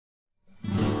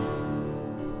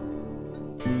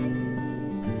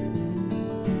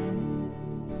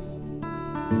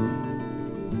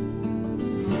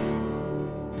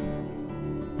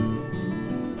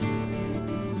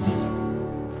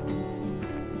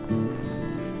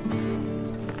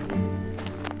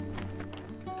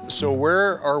So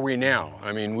where are we now?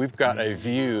 I mean, we've got a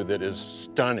view that is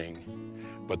stunning.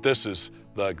 But this is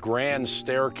the Grand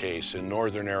Staircase in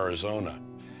northern Arizona.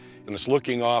 And it's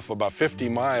looking off about 50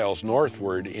 miles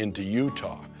northward into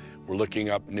Utah. We're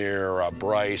looking up near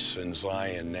Bryce and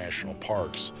Zion National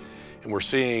Parks. And we're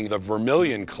seeing the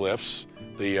Vermilion Cliffs,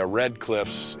 the red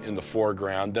cliffs in the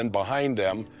foreground. Then behind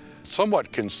them,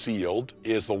 somewhat concealed,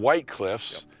 is the White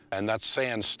Cliffs, and that's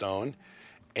sandstone.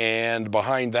 And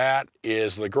behind that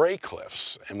is the Gray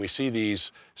Cliffs. And we see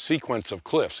these sequence of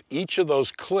cliffs. Each of those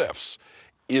cliffs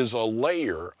is a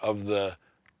layer of the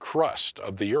crust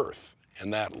of the earth,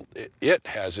 and that it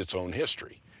has its own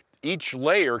history. Each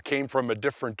layer came from a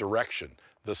different direction.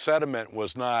 The sediment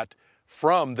was not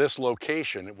from this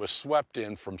location, it was swept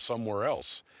in from somewhere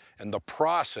else. And the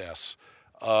process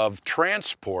of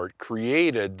transport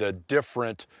created the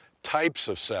different types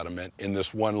of sediment in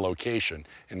this one location,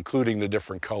 including the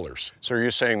different colors. So you're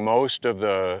saying most of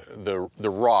the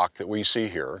rock that we see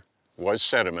here was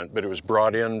sediment, but it was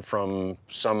brought in from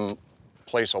some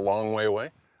place a long way away?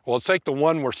 Well, let's take the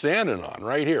one we're standing on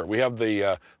right here. We have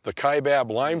the Kaibab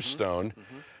Limestone,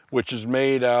 which is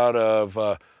made out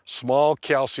of small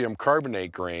calcium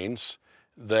carbonate grains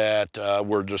that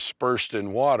were dispersed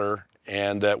in water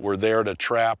and that were there to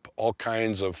trap all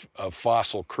kinds of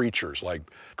fossil creatures like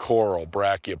coral,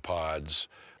 brachiopods,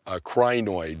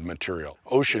 crinoid material,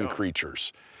 ocean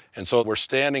creatures. And so we're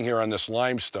standing here on this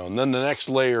limestone. Then the next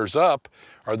layers up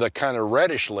are the kind of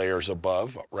reddish layers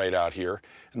above, right out here.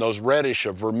 And those reddish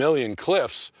vermilion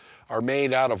cliffs are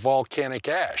made out of volcanic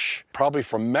ash, probably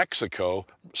from Mexico,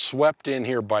 swept in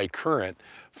here by current,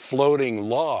 floating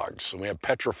logs. And we have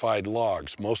petrified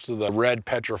logs. Most of the red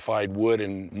petrified wood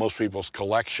in most people's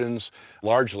collections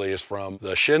largely is from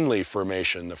the Chinle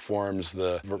Formation that forms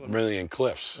the Vermilion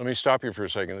Cliffs. Let me stop you for a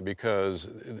second, because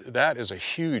that is a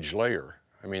huge layer.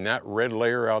 I mean, that red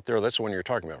layer out there, that's the one you're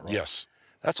talking about, right? Yes.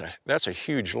 That's a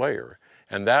huge layer.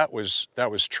 And that was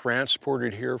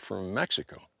transported here from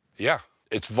Mexico. Yeah.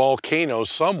 It's volcanoes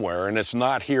somewhere, and it's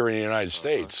not here in the United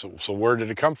States. So where did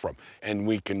it come from? And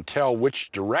we can tell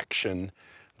which direction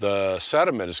the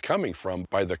sediment is coming from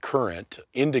by the current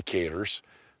indicators,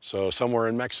 so somewhere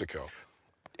in Mexico.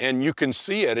 And you can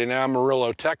see it in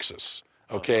Amarillo, Texas,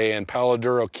 okay, and Palo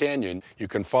Duro Canyon. You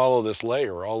can follow this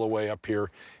layer all the way up here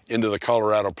into the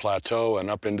Colorado Plateau and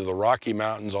up into the Rocky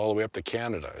Mountains, all the way up to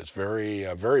Canada. It's very,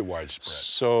 very widespread.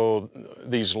 So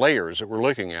these layers that we're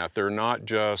looking at, they're not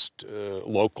just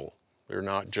local. They're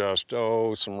not just,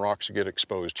 oh, some rocks get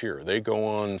exposed here. They go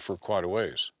on for quite a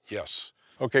ways. Yes.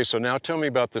 Okay, so now tell me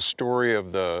about the story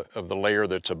of the layer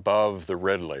that's above the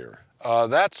red layer.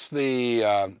 That's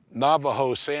the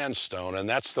Navajo sandstone, and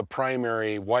that's the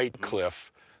primary White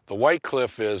Cliff. The White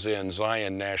Cliff is in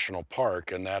Zion National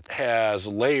Park, and that has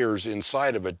layers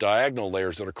inside of it, diagonal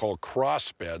layers that are called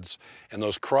crossbeds. And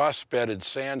those cross-bedded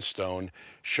sandstone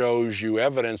shows you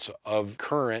evidence of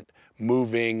current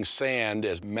moving sand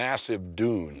as massive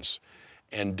dunes.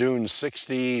 And dunes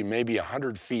 60, maybe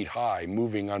 100 feet high,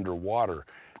 moving underwater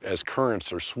as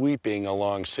currents are sweeping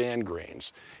along sand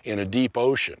grains in a deep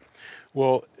ocean.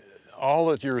 Well, all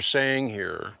that you're saying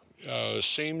here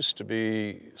seems to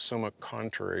be somewhat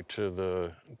contrary to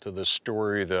the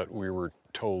story that we were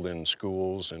told in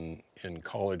schools and in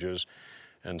colleges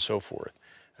and so forth.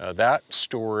 That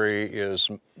story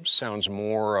sounds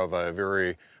more of a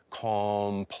very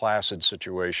calm, placid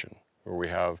situation where we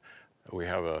have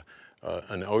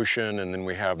an ocean and then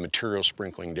we have material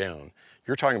sprinkling down.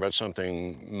 You're talking about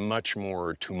something much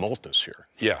more tumultuous here.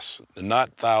 Yes,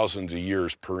 not thousands of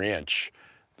years per inch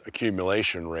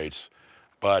accumulation rates,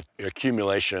 but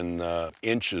accumulation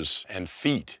inches and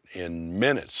feet in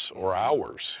minutes or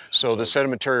hours. So the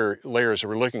sedimentary layers that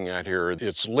we're looking at here,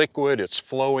 it's liquid, it's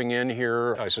flowing in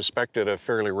here, I suspect at a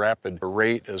fairly rapid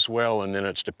rate as well, and then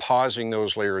it's depositing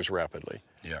those layers rapidly.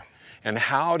 Yeah. And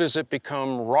how does it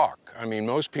become rock? I mean,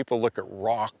 most people look at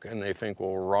rock and they think,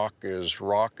 well, rock is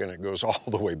rock and it goes all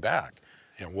the way back.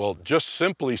 Yeah, well, just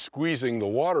simply squeezing the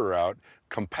water out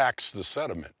compacts the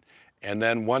sediment. And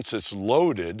then once it's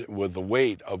loaded with the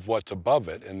weight of what's above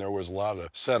it, and there was a lot of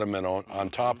sediment on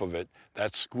top of it,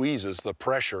 that squeezes the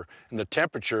pressure, and the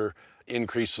temperature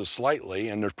increases slightly,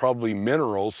 and there's probably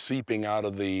minerals seeping out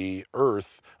of the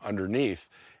earth underneath.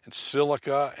 And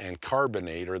silica and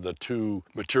carbonate are the two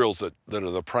materials that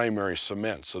are the primary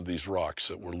cements of these rocks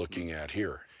that we're looking at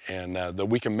here. And that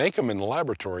we can make them in the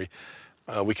laboratory.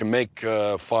 We can make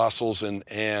fossils and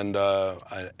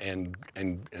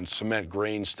cement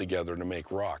grains together to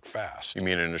make rock fast. You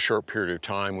mean in a short period of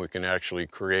time we can actually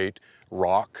create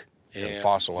rock and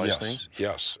fossilize things?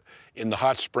 Yes. In the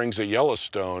hot springs at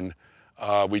Yellowstone,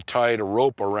 we tied a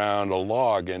rope around a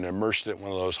log and immersed it in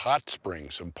one of those hot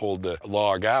springs and pulled the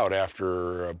log out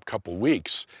after a couple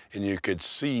weeks, and you could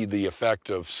see the effect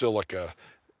of silica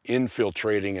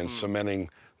infiltrating and cementing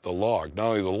the log. Not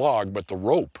only the log, but the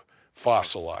rope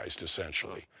fossilized,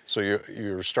 essentially. So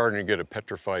you're starting to get a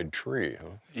petrified tree, huh?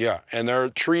 Yeah, and there are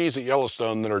trees at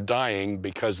Yellowstone that are dying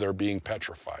because they're being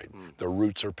petrified. Their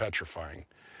roots are petrifying.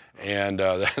 And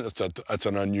that's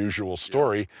an unusual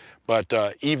story, but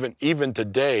even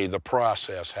today, the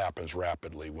process happens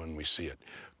rapidly when we see it.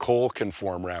 Coal can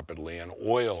form rapidly, and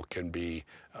oil can be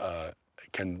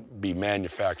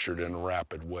manufactured in a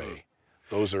rapid way.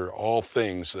 Those are all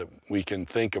things that we can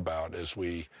think about as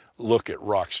we look at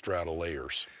rock strata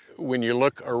layers. When you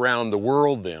look around the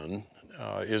world then,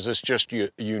 is this just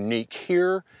unique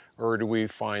here, or do we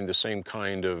find the same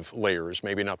kind of layers,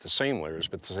 maybe not the same layers,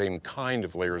 but the same kind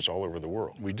of layers all over the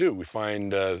world? We do. We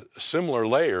find similar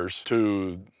layers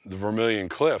to the Vermilion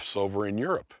Cliffs over in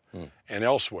Europe and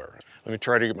elsewhere. Let me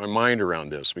try to get my mind around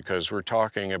this, because we're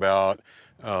talking about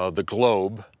the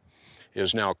globe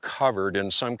is now covered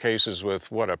in some cases with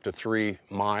what, up to 3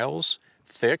 miles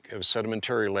thick of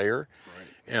sedimentary layer. Right.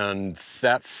 And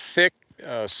that thick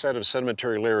set of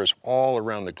sedimentary layers all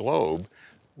around the globe,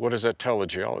 what does that tell a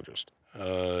geologist?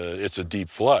 It's a deep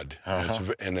flood,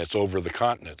 and it's over the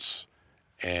continents.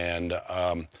 And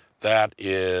that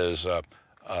is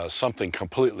something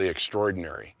completely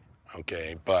extraordinary,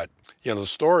 okay? But, you know, the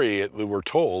story we were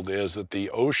told is that the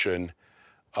ocean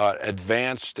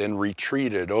advanced and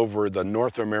retreated over the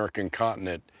North American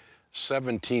continent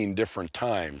 17 different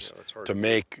times to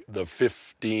make the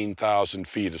 15,000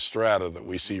 feet of strata that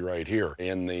we see right here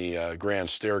in the Grand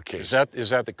Staircase. Is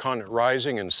that the continent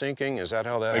rising and sinking? Is that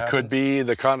how that happens? It could be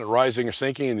the continent rising or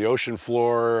sinking and the ocean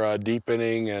floor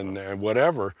deepening and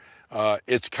whatever.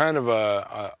 It's kind of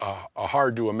a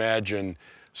hard to imagine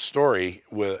story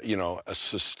with, you know,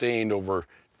 sustained over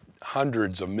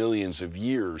hundreds of millions of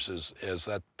years as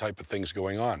that type of thing's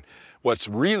going on. What's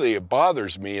really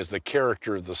bothers me is the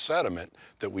character of the sediment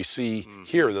that we see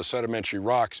here. The sedimentary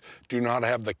rocks do not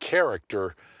have the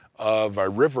character of a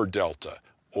river delta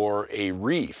or a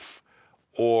reef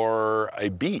or a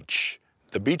beach.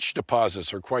 The beach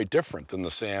deposits are quite different than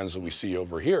the sands that we see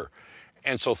over here.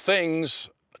 And so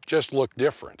things just look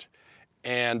different.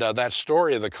 And that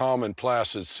story of the calm and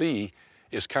placid sea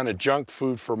is kind of junk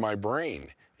food for my brain.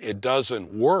 It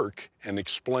doesn't work in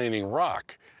explaining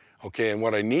rock. Okay, and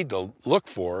what I need to look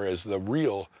for is the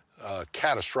real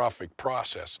catastrophic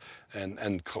process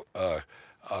and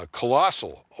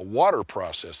colossal water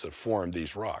process that formed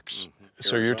these rocks.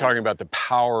 So you're talking about the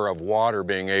power of water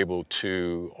being able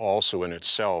to also in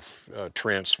itself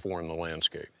transform the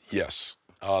landscape. Yes,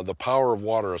 the power of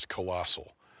water is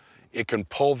colossal. It can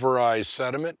pulverize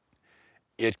sediment.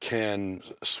 It can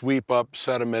sweep up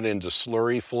sediment into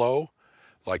slurry flow,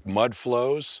 like mud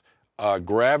flows.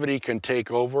 Gravity can take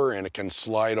over and it can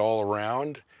slide all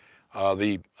around.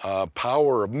 The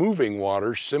power of moving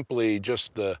water, simply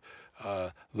just the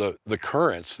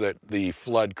currents that the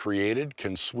flood created,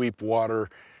 can sweep water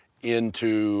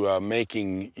into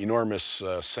making enormous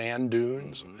sand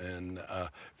dunes and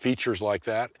features like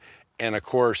that. And of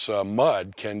course,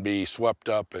 mud can be swept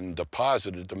up and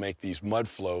deposited to make these mud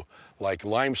flow like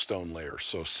limestone layers.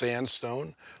 So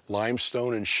sandstone,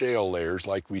 limestone, and shale layers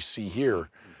like we see here,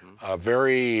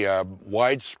 very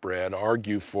widespread,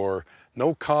 argue for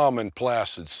no calm and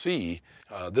placid sea.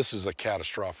 This is a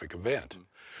catastrophic event.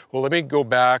 Well, let me go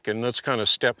back and let's kind of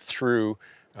step through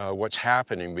what's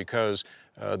happening, because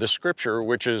the scripture,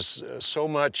 which is so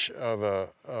much of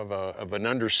an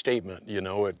understatement, you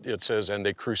know, it says, and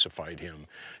they crucified him.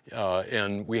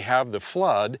 And we have the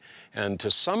flood, and to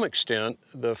some extent,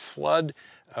 the flood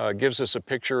gives us a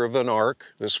picture of an ark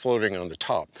that's floating on the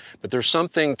top. But there's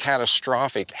something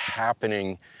catastrophic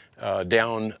happening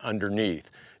down underneath.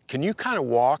 Can you kind of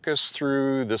walk us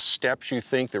through the steps you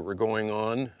think that were going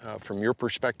on from your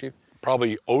perspective?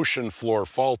 Probably ocean floor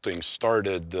faulting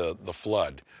started the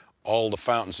flood. All the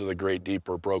fountains of the Great Deep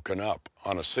were broken up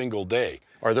on a single day.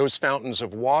 Are those fountains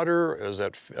of water? Is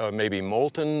that maybe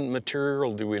molten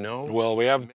material? Do we know? Well, we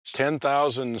have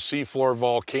 10,000 seafloor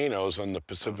volcanoes in the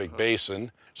Pacific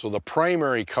Basin. So the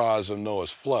primary cause of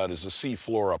Noah's flood is the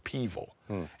seafloor upheaval.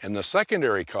 And the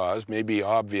secondary cause, maybe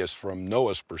obvious from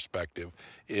Noah's perspective,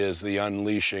 is the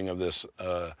unleashing of this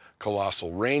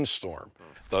colossal rainstorm.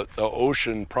 The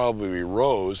ocean probably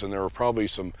rose, and there were probably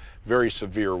some very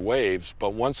severe waves,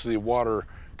 but once the water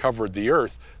covered the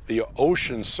earth, the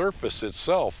ocean surface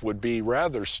itself would be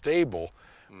rather stable,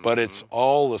 but it's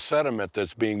all the sediment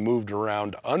that's being moved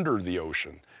around under the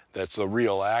ocean that's the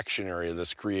real action area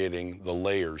that's creating the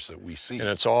layers that we see. And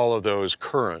it's all of those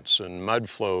currents and mud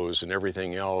flows and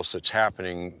everything else that's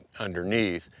happening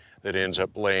underneath that ends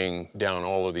up laying down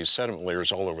all of these sediment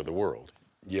layers all over the world.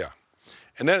 Yeah.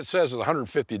 And then it says at the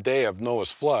 150th day of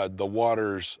Noah's flood, the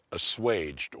waters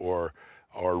assuaged or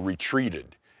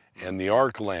retreated, and the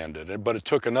ark landed. But it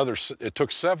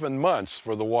took 7 months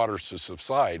for the waters to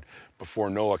subside before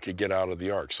Noah could get out of the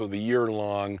ark. So the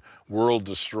year-long,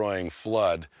 world-destroying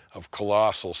flood of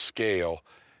colossal scale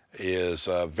is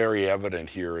very evident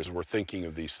here as we're thinking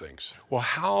of these things. Well,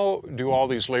 how do all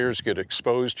these layers get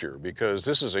exposed here? Because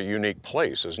this is a unique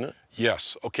place, isn't it?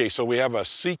 Yes. Okay, so we have a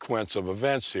sequence of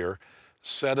events here.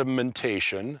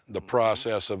 Sedimentation, the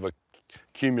process of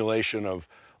accumulation of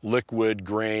liquid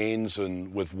grains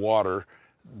and with water,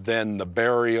 then the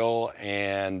burial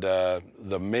and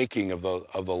the making of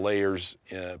the layers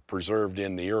preserved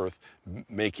in the earth,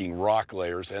 making rock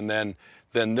layers, and then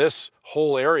this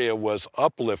whole area was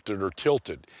uplifted or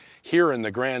tilted. Here in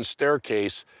the Grand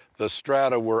Staircase, the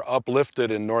strata were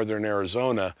uplifted in northern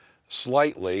Arizona,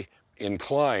 slightly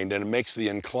inclined, and it makes the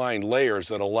inclined layers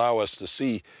that allow us to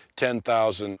see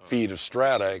 10,000 feet of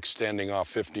strata extending off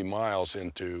 50 miles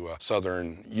into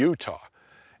southern Utah.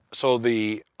 So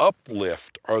the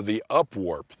uplift or the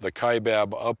upwarp, the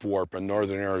Kaibab upwarp in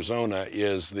northern Arizona,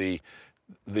 is the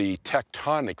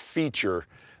tectonic feature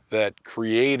that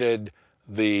created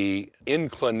the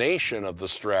inclination of the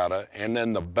strata and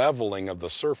then the beveling of the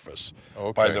surface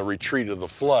by the retreat of the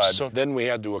flood. So then we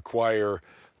had to acquire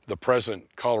the present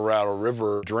Colorado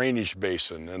River drainage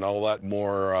basin and all that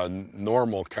more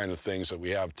normal kind of things that we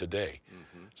have today.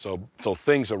 So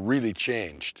things have really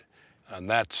changed. And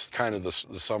that's kind of the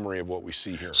summary of what we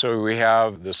see here. So we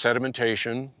have the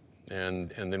sedimentation,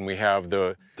 and then we have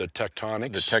the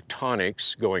tectonics. The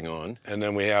tectonics going on. And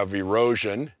then we have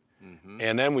erosion.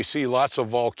 And then we see lots of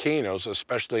volcanoes,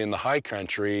 especially in the high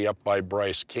country up by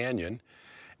Bryce Canyon.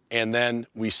 And then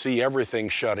we see everything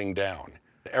shutting down.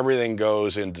 Everything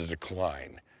goes into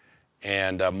decline.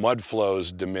 And mud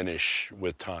flows diminish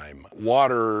with time.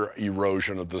 Water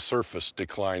erosion of the surface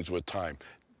declines with time.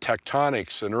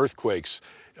 Tectonics and earthquakes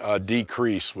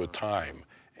decrease with time.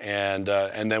 And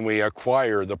then we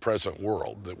acquire the present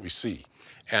world that we see.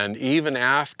 And even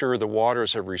after the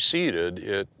waters have receded,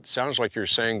 it sounds like you're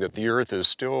saying that the earth is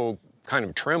still kind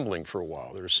of trembling for a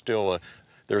while.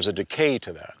 There's a decay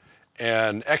to that.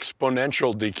 And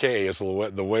exponential decay is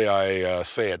the way I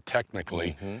say it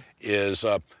technically, is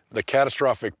the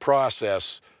catastrophic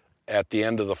process at the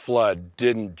end of the flood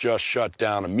didn't just shut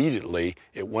down immediately.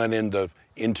 It went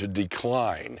into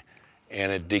decline,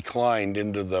 and it declined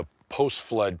into the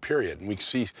post-flood period. And we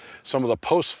see some of the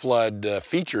post-flood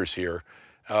features here.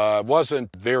 It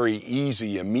wasn't very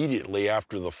easy immediately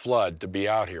after the flood to be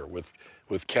out here with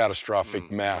catastrophic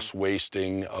mass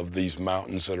wasting of these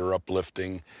mountains that are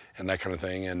uplifting and that kind of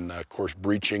thing, and of course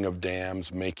breaching of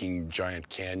dams, making giant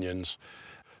canyons.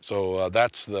 So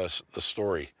that's the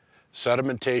story.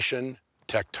 Sedimentation,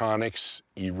 tectonics,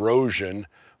 erosion,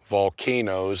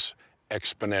 volcanoes,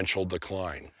 exponential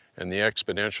decline. And the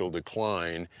exponential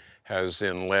decline has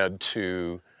then led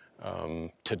to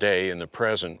today in the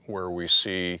present where we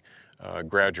see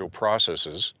gradual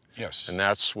processes. Yes. And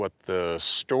that's what the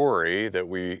story that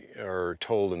we are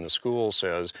told in the school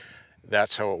says,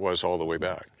 that's how it was all the way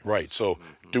back. Right. So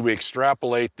do we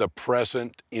extrapolate the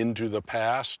present into the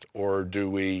past, or do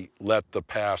we let the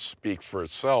past speak for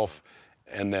itself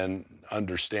and then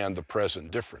understand the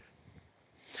present different?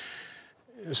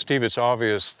 Steve, it's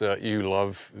obvious that you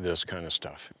love this kind of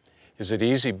stuff. Is it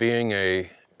easy being a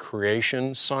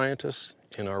creation scientist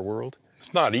in our world?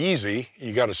 It's not easy.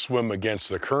 You got to swim against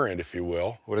the current, if you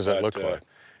will. What does that look like?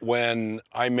 When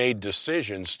I made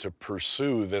decisions to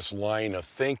pursue this line of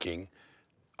thinking,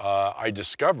 I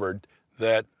discovered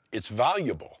that it's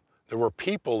valuable. There were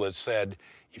people that said,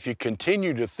 if you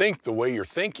continue to think the way you're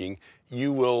thinking,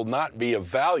 you will not be of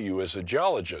value as a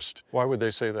geologist. Why would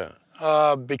they say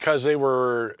that? Because they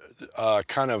were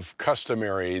kind of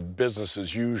customary, business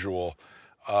as usual,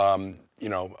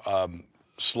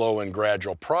 slow and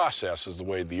gradual process is the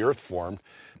way the earth formed.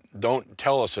 Don't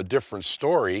tell us a different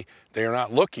story. They are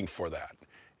not looking for that.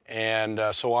 And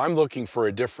so I'm looking for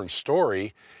a different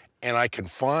story, and I can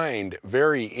find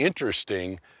very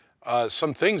interesting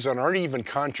some things that aren't even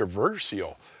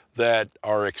controversial, that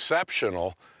are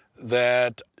exceptional,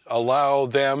 that allow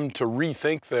them to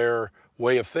rethink their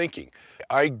way of thinking.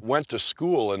 I went to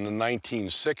school in the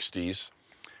 1960s,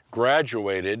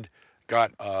 graduated,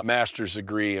 got a master's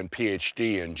degree and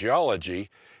PhD in geology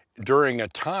during a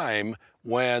time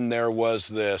when there was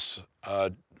this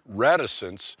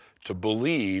reticence to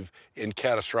believe in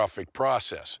catastrophic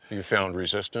process. You found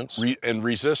resistance? And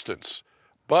resistance.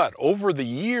 But over the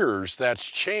years,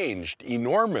 that's changed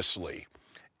enormously.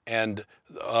 And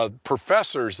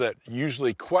professors that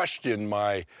usually question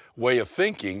my way of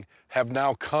thinking have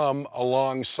now come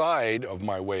alongside of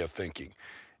my way of thinking.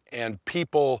 And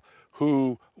people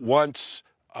who once,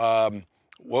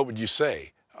 what would you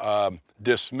say,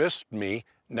 dismissed me,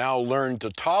 now learn to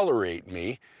tolerate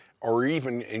me or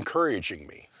even encouraging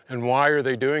me. And why are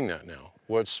they doing that now?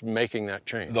 What's making that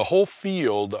change? The whole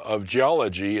field of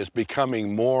geology is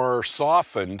becoming more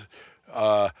softened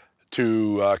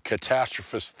to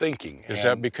catastrophist thinking. Is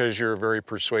that because you're a very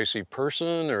persuasive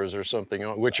person, or is there something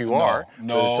else, which you are,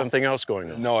 no, but is something else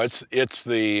going on? No, it's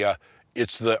the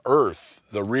earth,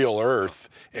 the real earth,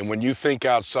 and when you think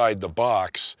outside the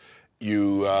box,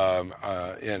 you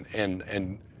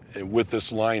and with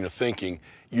this line of thinking,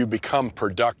 you become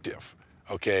productive.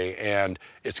 Okay, and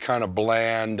it's kind of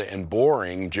bland and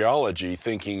boring geology,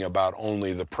 thinking about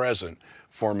only the present,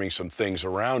 forming some things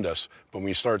around us. But when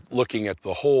you start looking at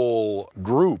the whole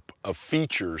group of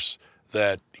features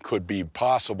that could be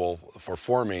possible for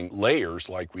forming layers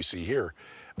like we see here,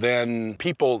 then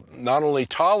people not only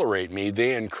tolerate me,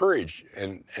 they encourage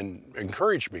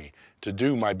me to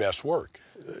do my best work.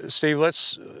 Steve,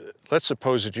 let's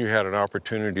suppose that you had an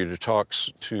opportunity to talk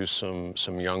to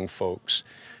some young folks.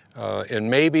 And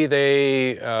maybe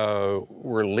they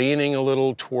were leaning a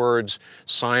little towards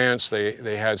science.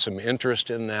 They had some interest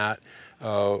in that.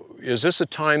 Is this a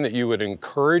time that you would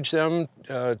encourage them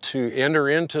to enter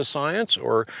into science,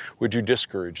 or would you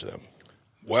discourage them?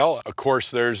 Well, of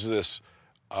course, there's this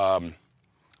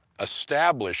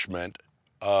establishment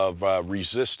of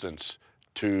resistance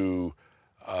to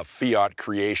fiat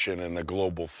creation and the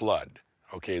global flood.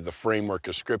 Okay, the framework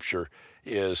of Scripture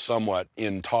is somewhat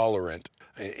intolerant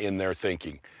in their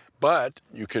thinking. But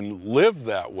you can live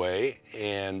that way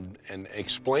and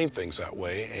explain things that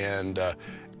way and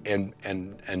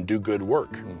do good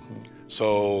work. Mm-hmm.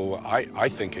 So I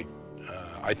think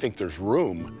there's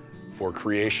room for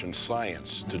creation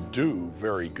science to do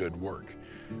very good work.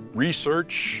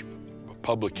 Research,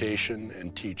 publication,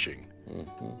 and teaching.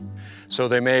 Mm-hmm. So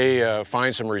they may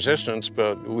find some resistance,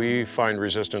 but we find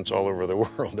resistance all over the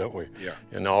world, don't we? Yeah.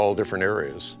 In all different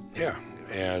areas. Yeah.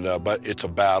 And but it's a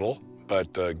battle,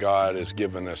 but God has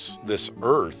given us this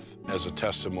earth as a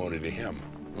testimony to Him.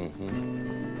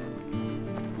 Mm-hmm.